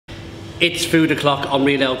It's food o'clock on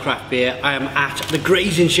Real Ale Craft Beer. I am at the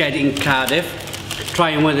Grazing Shed in Cardiff,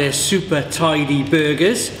 trying one of their super tidy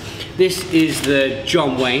burgers. This is the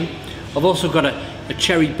John Wayne. I've also got a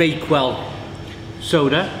cherry Bakewell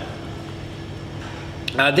soda.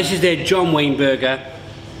 This is their John Wayne burger.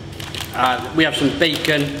 We have some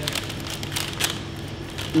bacon,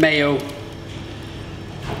 mayo,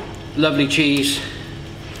 lovely cheese,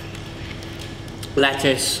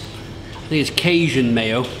 lettuce. I think it's Cajun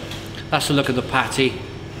mayo. That's a look at the patty.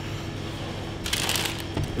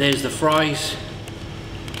 There's the fries.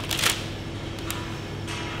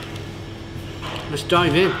 Let's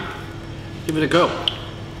dive in. Give it a go.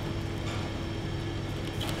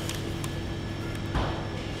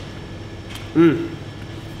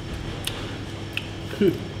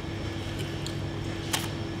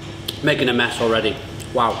 Making a mess already.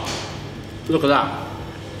 Wow. Look at that.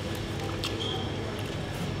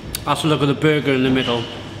 That's a look at the burger in the middle.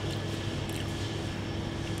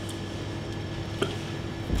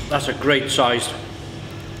 That's a great sized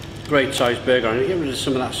burger. I'm going to get rid of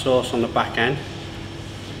some of that sauce on the back end.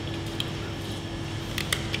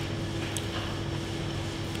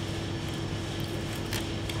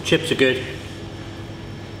 Chips are good.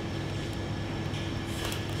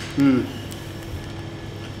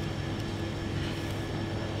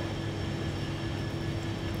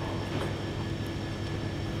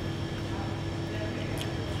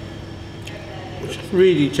 It's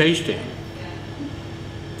really tasty.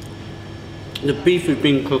 The beef has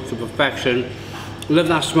been cooked to perfection. Love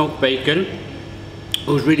that smoked bacon. It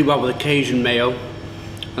goes really well with the Cajun mayo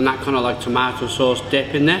and that kind of like tomato sauce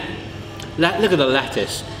dip in there. Look at the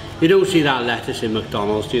lettuce. You don't see that lettuce in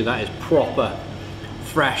McDonald's, do you? That is proper,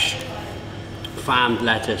 fresh, farmed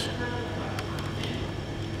lettuce.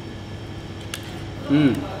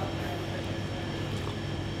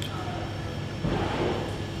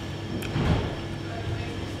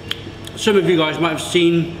 Some of you guys might have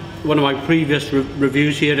seen one of my previous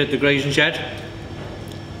reviews here at the Grazing Shed.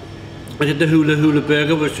 I did the Hula Hula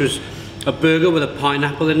burger, which was a burger with a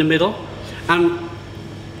pineapple in the middle. And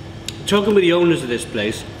talking with the owners of this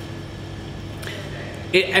place,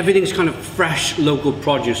 everything's kind of fresh local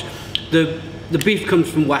produce. The beef comes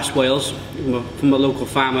from West Wales, from a local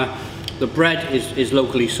farmer. The bread is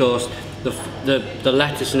locally sourced. The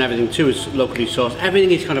lettuce and everything too is locally sourced.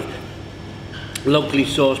 Everything is kind of locally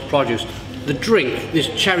sourced produce. The drink, this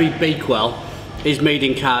cherry Bakewell, is made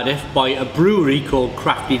in Cardiff by a brewery called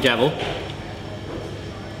Crafty Devil.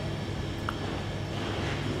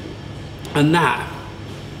 And that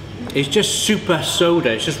is just super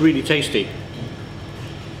soda. It's just really tasty.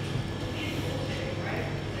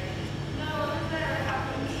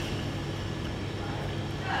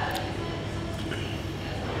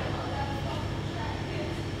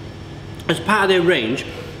 As part of their range,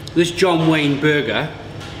 this John Wayne burger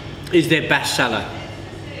is their best seller.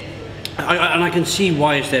 And I can see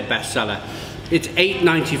why it's their best seller. It's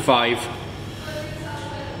 $8.95.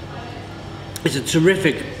 It's a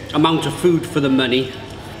terrific amount of food for the money.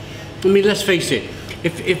 I mean, let's face it,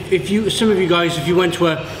 some of you guys, if you went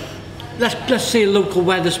to let's say a local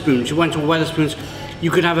Wetherspoons, you went to a Wetherspoons, you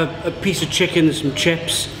could have a piece of chicken and some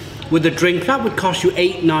chips with a drink. That would cost you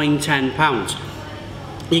 £8, £9, £10.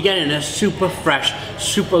 You're getting a super fresh,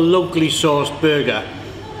 super locally sourced burger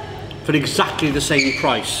for exactly the same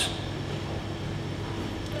price.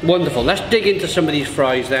 Wonderful. Let's dig into some of these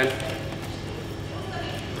fries then.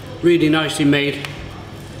 Really nicely made.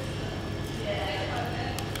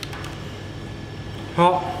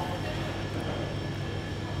 Hot.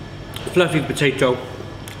 Fluffy potato.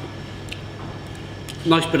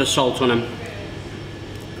 Nice bit of salt on them.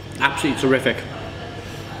 Absolutely terrific.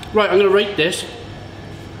 Right, I'm going to rate this.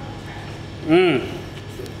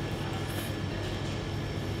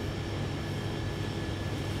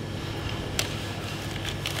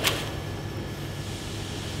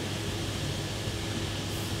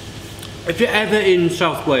 If you're ever in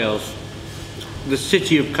South Wales, the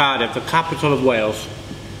city of Cardiff, the capital of Wales,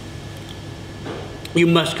 you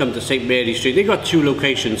must come to St Mary Street. They've got two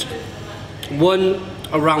locations. One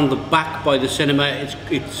around the back by the cinema.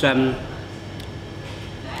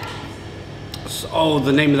 Oh,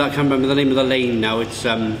 the name of that, I can't remember the name of the lane now. It's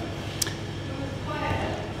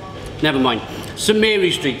never mind. St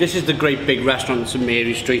Mary Street. This is the great big restaurant, St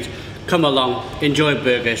Mary Street. Come along, enjoy a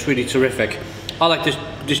burger. It's really terrific. I like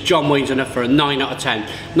this John Wayne's enough for a 9 out of 10.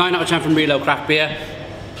 9 out of 10 from Real Ale Craft Beer.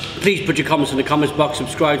 Please put your comments in the comments box.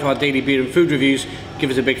 Subscribe to our daily beer and food reviews. Give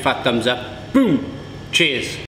us a big fat thumbs up. Boom. Cheers.